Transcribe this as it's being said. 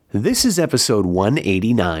This is episode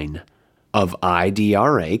 189 of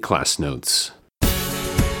IDRA Class Notes.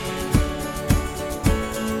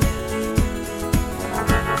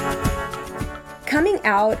 Coming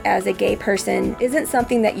out as a gay person isn't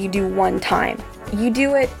something that you do one time. You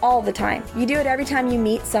do it all the time. You do it every time you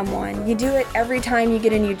meet someone. You do it every time you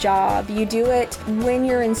get a new job. You do it when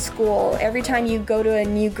you're in school, every time you go to a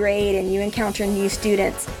new grade and you encounter new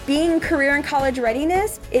students. Being career and college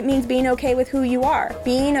readiness, it means being okay with who you are,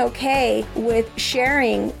 being okay with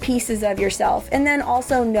sharing pieces of yourself, and then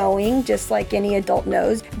also knowing, just like any adult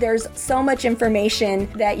knows, there's so much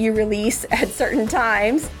information that you release at certain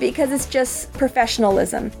times because it's just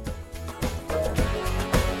professionalism.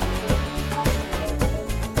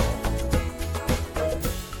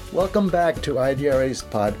 Welcome back to IDRA's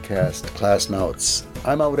podcast, Class Notes.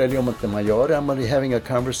 I'm Aurelio Montemayor. I'm going to be having a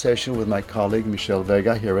conversation with my colleague, Michelle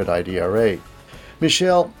Vega, here at IDRA.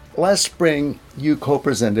 Michelle, last spring, you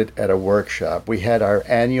co-presented at a workshop. We had our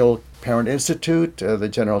annual Parent Institute. The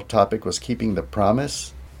general topic was Keeping the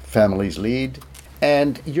Promise, Families Lead.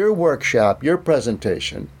 And your workshop, your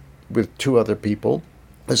presentation, with two other people,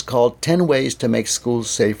 is called 10 Ways to Make Schools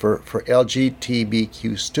Safer for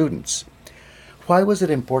LGBTQ Students. Why was it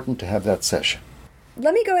important to have that session?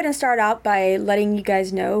 Let me go ahead and start out by letting you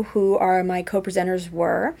guys know who my co-presenters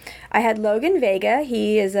were. I had Logan Vega.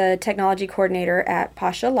 He is a technology coordinator at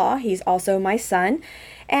Pasha Law. He's also my son.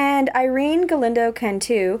 And Irene Galindo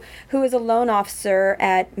Cantu, who is a loan officer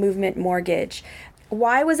at Movement Mortgage.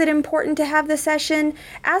 Why was it important to have this session?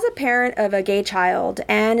 As a parent of a gay child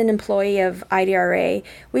and an employee of IDRA,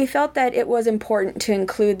 we felt that it was important to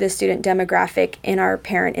include the student demographic in our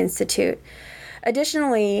Parent Institute.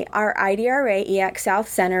 Additionally, our IDRA EAC South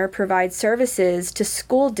Center provides services to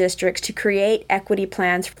school districts to create equity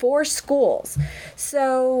plans for schools.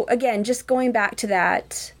 So again, just going back to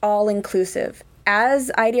that, all-inclusive.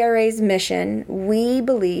 As IDRA's mission, we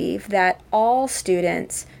believe that all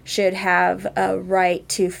students should have a right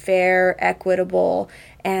to fair, equitable,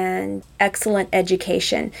 and excellent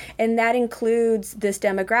education. And that includes this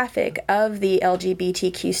demographic of the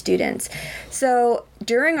LGBTQ students. So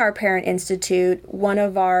during our Parent Institute, one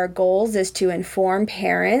of our goals is to inform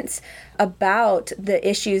parents about the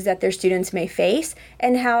issues that their students may face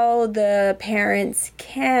and how the parents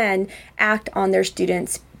can act on their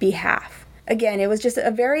students' behalf. Again, it was just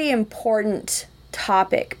a very important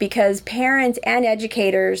topic because parents and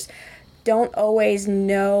educators don't always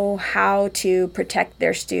know how to protect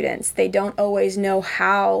their students. They don't always know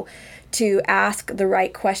how to ask the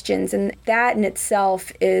right questions. And that in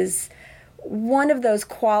itself is one of those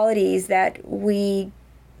qualities that we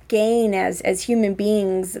gain as human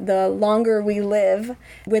beings the longer we live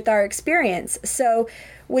with our experience. So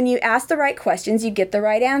when you ask the right questions, you get the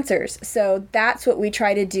right answers. So that's what we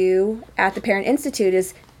try to do at the Parent Institute,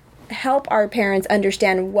 is help our parents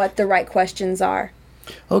understand what the right questions are.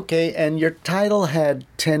 Okay, and your title had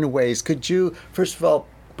 10 ways. Could you, first of all,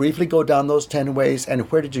 briefly go down those 10 ways,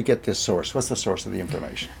 and where did you get this source? What's the source of the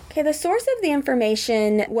information? Okay, the source of the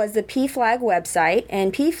information was the PFLAG website,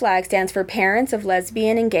 and PFLAG stands for Parents of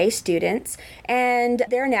Lesbian and Gay Students, and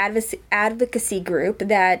they're an advocacy group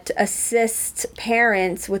that assists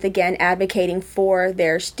parents with, again, advocating for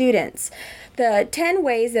their students. The 10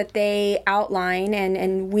 ways that they outline,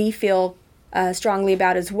 and we feel strongly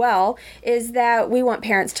about as well, is that we want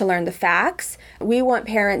parents to learn the facts. We want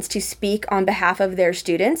parents to speak on behalf of their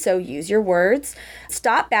students, so use your words.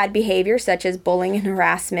 Stop bad behavior such as bullying and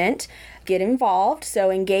harassment. Get involved,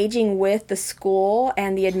 so engaging with the school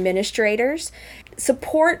and the administrators.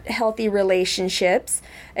 Support healthy relationships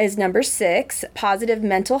is number 6. Positive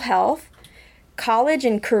mental health. College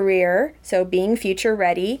and career, so being future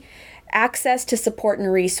ready. Access to support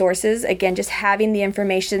and resources, again, just having the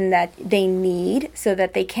information that they need so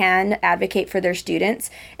that they can advocate for their students,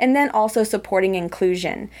 and then also supporting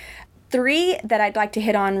inclusion. 3 that I'd like to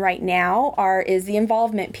hit on right now is the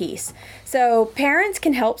involvement piece. So parents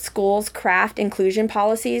can help schools craft inclusion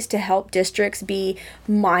policies to help districts be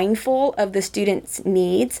mindful of the students'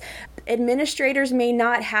 needs. Administrators may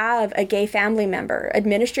not have a gay family member.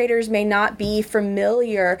 Administrators may not be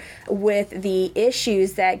familiar with the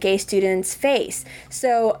issues that gay students face.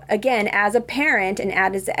 So again, as a parent and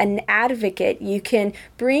as an advocate, you can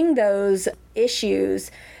bring those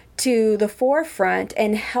issues to the forefront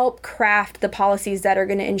and help craft the policies that are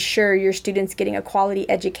going to ensure your students getting a quality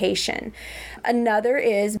education. Another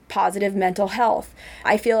is positive mental health.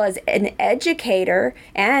 I feel as an educator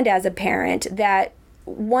and as a parent that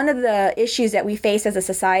one of the issues that we face as a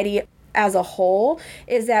society as a whole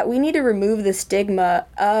is that we need to remove the stigma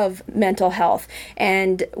of mental health,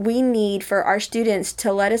 and we need for our students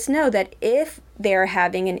to let us know that if they're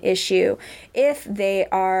having an issue, if they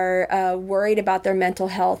are worried about their mental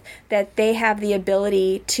health, that they have the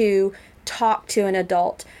ability to talk to an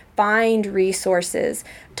adult, find resources,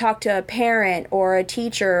 talk to a parent or a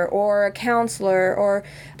teacher or a counselor or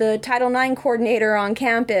the Title IX coordinator on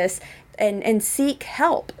campus, and seek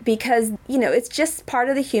help, because, it's just part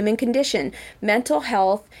of the human condition. Mental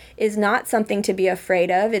health is not something to be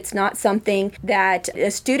afraid of. It's not something that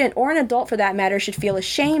a student or an adult, for that matter, should feel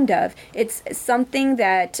ashamed of. It's something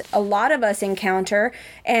that a lot of us encounter,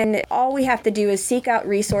 and all we have to do is seek out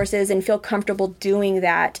resources and feel comfortable doing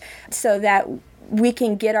that, so that we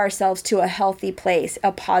can get ourselves to a healthy place,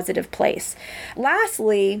 a positive place.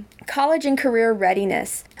 Lastly, college and career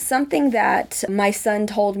readiness. Something that my son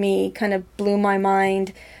told me kind of blew my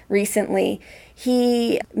mind recently.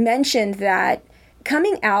 He mentioned that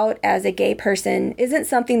coming out as a gay person isn't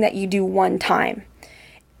something that you do one time.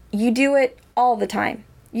 You do it all the time.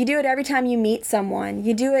 You do it every time you meet someone.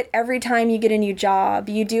 You do it every time you get a new job.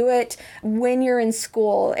 You do it when you're in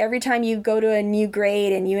school, every time you go to a new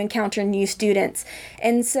grade and you encounter new students.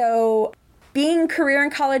 And so being career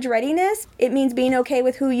and college readiness, it means being okay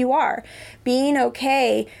with who you are, being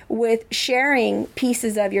okay with sharing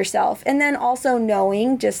pieces of yourself, and then also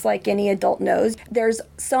knowing, just like any adult knows, there's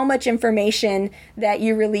so much information that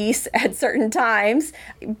you release at certain times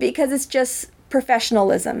because it's just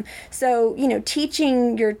professionalism. So,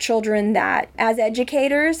 teaching your children that as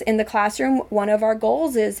educators in the classroom, one of our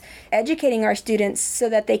goals is educating our students so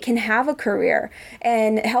that they can have a career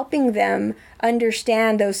and helping them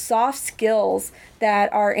understand those soft skills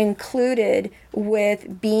that are included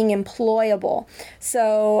with being employable.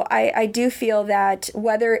 So I do feel that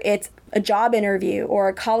whether it's a job interview or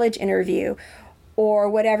a college interview or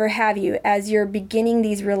whatever have you, as you're beginning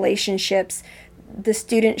these relationships, the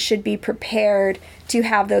student should be prepared to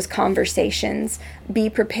have those conversations, be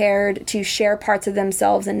prepared to share parts of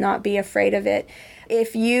themselves and not be afraid of it.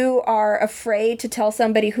 If you are afraid to tell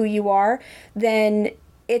somebody who you are, then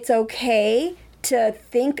it's okay to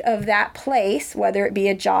think of that place, whether it be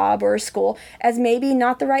a job or a school, as maybe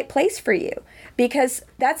not the right place for you, because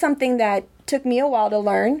that's something that took me a while to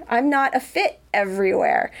learn. I'm not a fit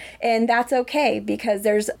everywhere, and that's okay, because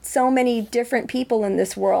there's so many different people in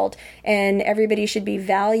this world, and everybody should be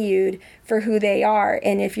valued for who they are.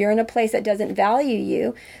 And if you're in a place that doesn't value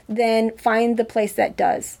you, then find the place that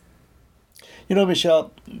does.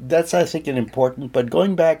 Michelle, that's, I think, an important, but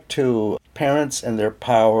going back to parents and their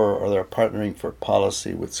power or their partnering for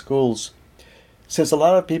policy with schools, since a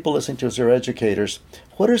lot of people listening to us are educators,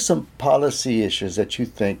 what are some policy issues that you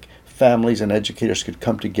think families and educators could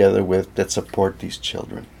come together with that support these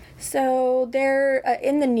children? So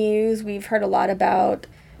in the news, we've heard a lot about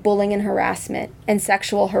bullying and harassment and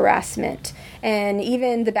sexual harassment, and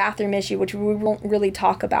even the bathroom issue, which we won't really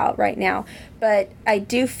talk about right now. But I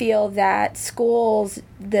do feel that schools,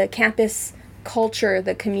 the campus culture,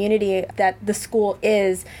 the community that the school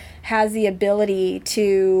has the ability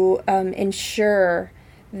to ensure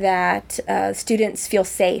that students feel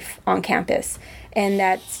safe on campus, and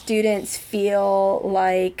that students feel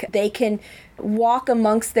like they can walk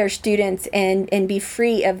amongst their students and be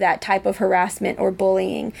free of that type of harassment or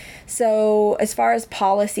bullying. So as far as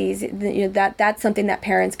policies, that's something that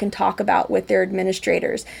parents can talk about with their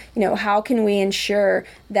administrators. How can we ensure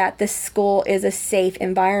that the school is a safe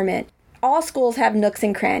environment? All schools have nooks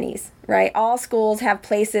and crannies, right? All schools have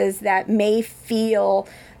places that may feel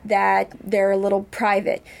that they're a little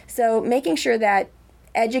private. So making sure that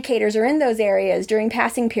educators are in those areas during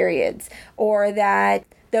passing periods, or that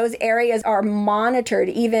those areas are monitored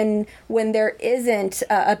even when there isn't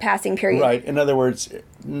a passing period. Right. In other words,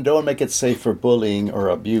 don't make it safe for bullying or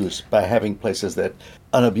abuse by having places that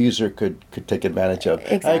an abuser could take advantage of.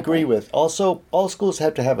 Exactly. I agree with. Also, all schools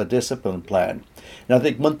have to have a discipline plan. And I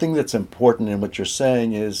think one thing that's important in what you're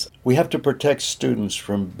saying is we have to protect students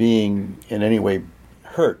from being in any way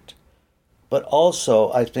hurt. But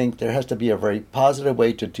also, I think there has to be a very positive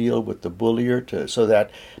way to deal with the bullier, so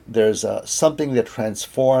that there's something that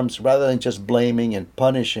transforms rather than just blaming and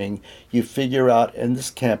punishing. You figure out in this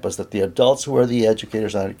campus that the adults who are the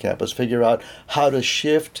educators on the campus figure out how to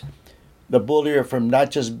shift the bullier from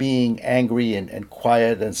not just being angry and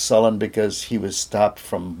quiet and sullen because he was stopped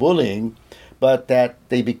from bullying, but that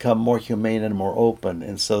they become more humane and more open.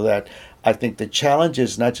 And so that I think the challenge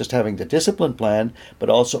is not just having the discipline plan, but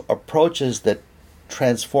also approaches that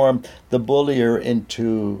transform the bullier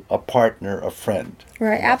into a partner, a friend.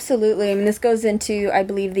 Right, absolutely. I mean, this goes into, I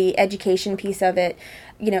believe, the education piece of it,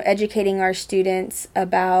 educating our students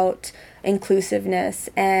about inclusiveness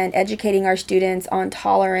and educating our students on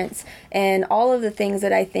tolerance and all of the things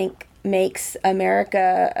that I think makes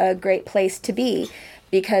America a great place to be,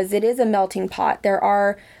 because it is a melting pot. There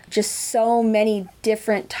are just so many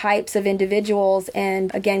different types of individuals,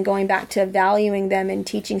 and again, going back to valuing them and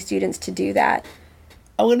teaching students to do that.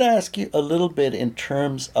 I want to ask you a little bit in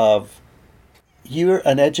terms of, you're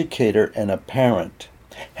an educator and a parent.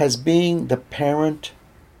 Has being the parent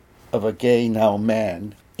of a gay now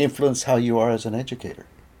man influenced how you are as an educator?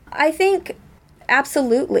 I think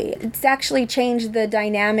absolutely. It's actually changed the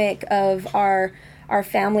dynamic of our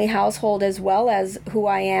family household, as well as who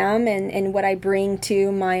I am and what I bring to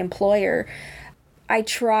my employer. I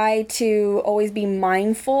try to always be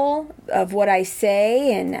mindful of what I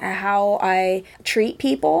say and how I treat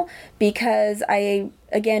people, because I,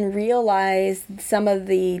 again, realize some of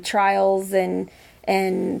the trials and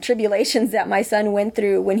tribulations that my son went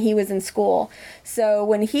through when he was in school. So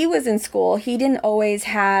when he was in school, he didn't always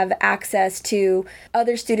have access to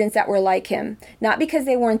other students that were like him. Not because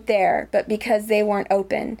they weren't there, but because they weren't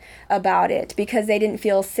open about it, because they didn't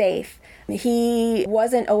feel safe. He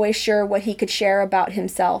wasn't always sure what he could share about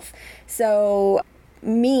himself. So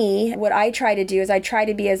what I try to do is I try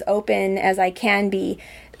to be as open as I can be,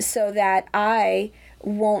 so that I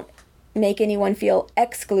won't make anyone feel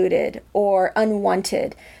excluded or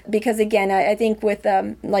unwanted. Because again, I think with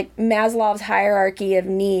like Maslow's hierarchy of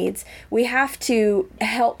needs, we have to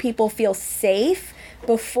help people feel safe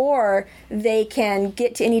before they can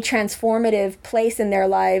get to any transformative place in their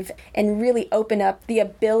life and really open up the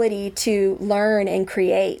ability to learn and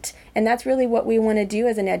create. And that's really what we want to do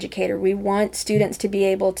as an educator. We want students to be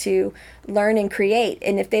able to learn and create.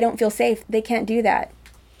 And if they don't feel safe, they can't do that.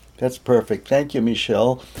 That's perfect. Thank you,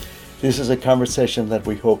 Michelle. This is a conversation that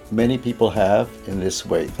we hope many people have in this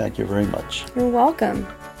way. Thank you very much. You're welcome.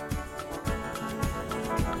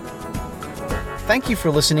 Thank you for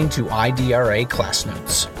listening to IDRA Class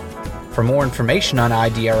Notes. For more information on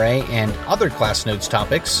IDRA and other Class Notes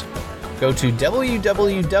topics, go to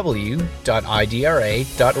www.idra.org.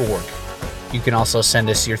 You can also send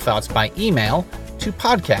us your thoughts by email to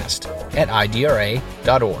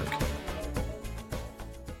podcast@idra.org.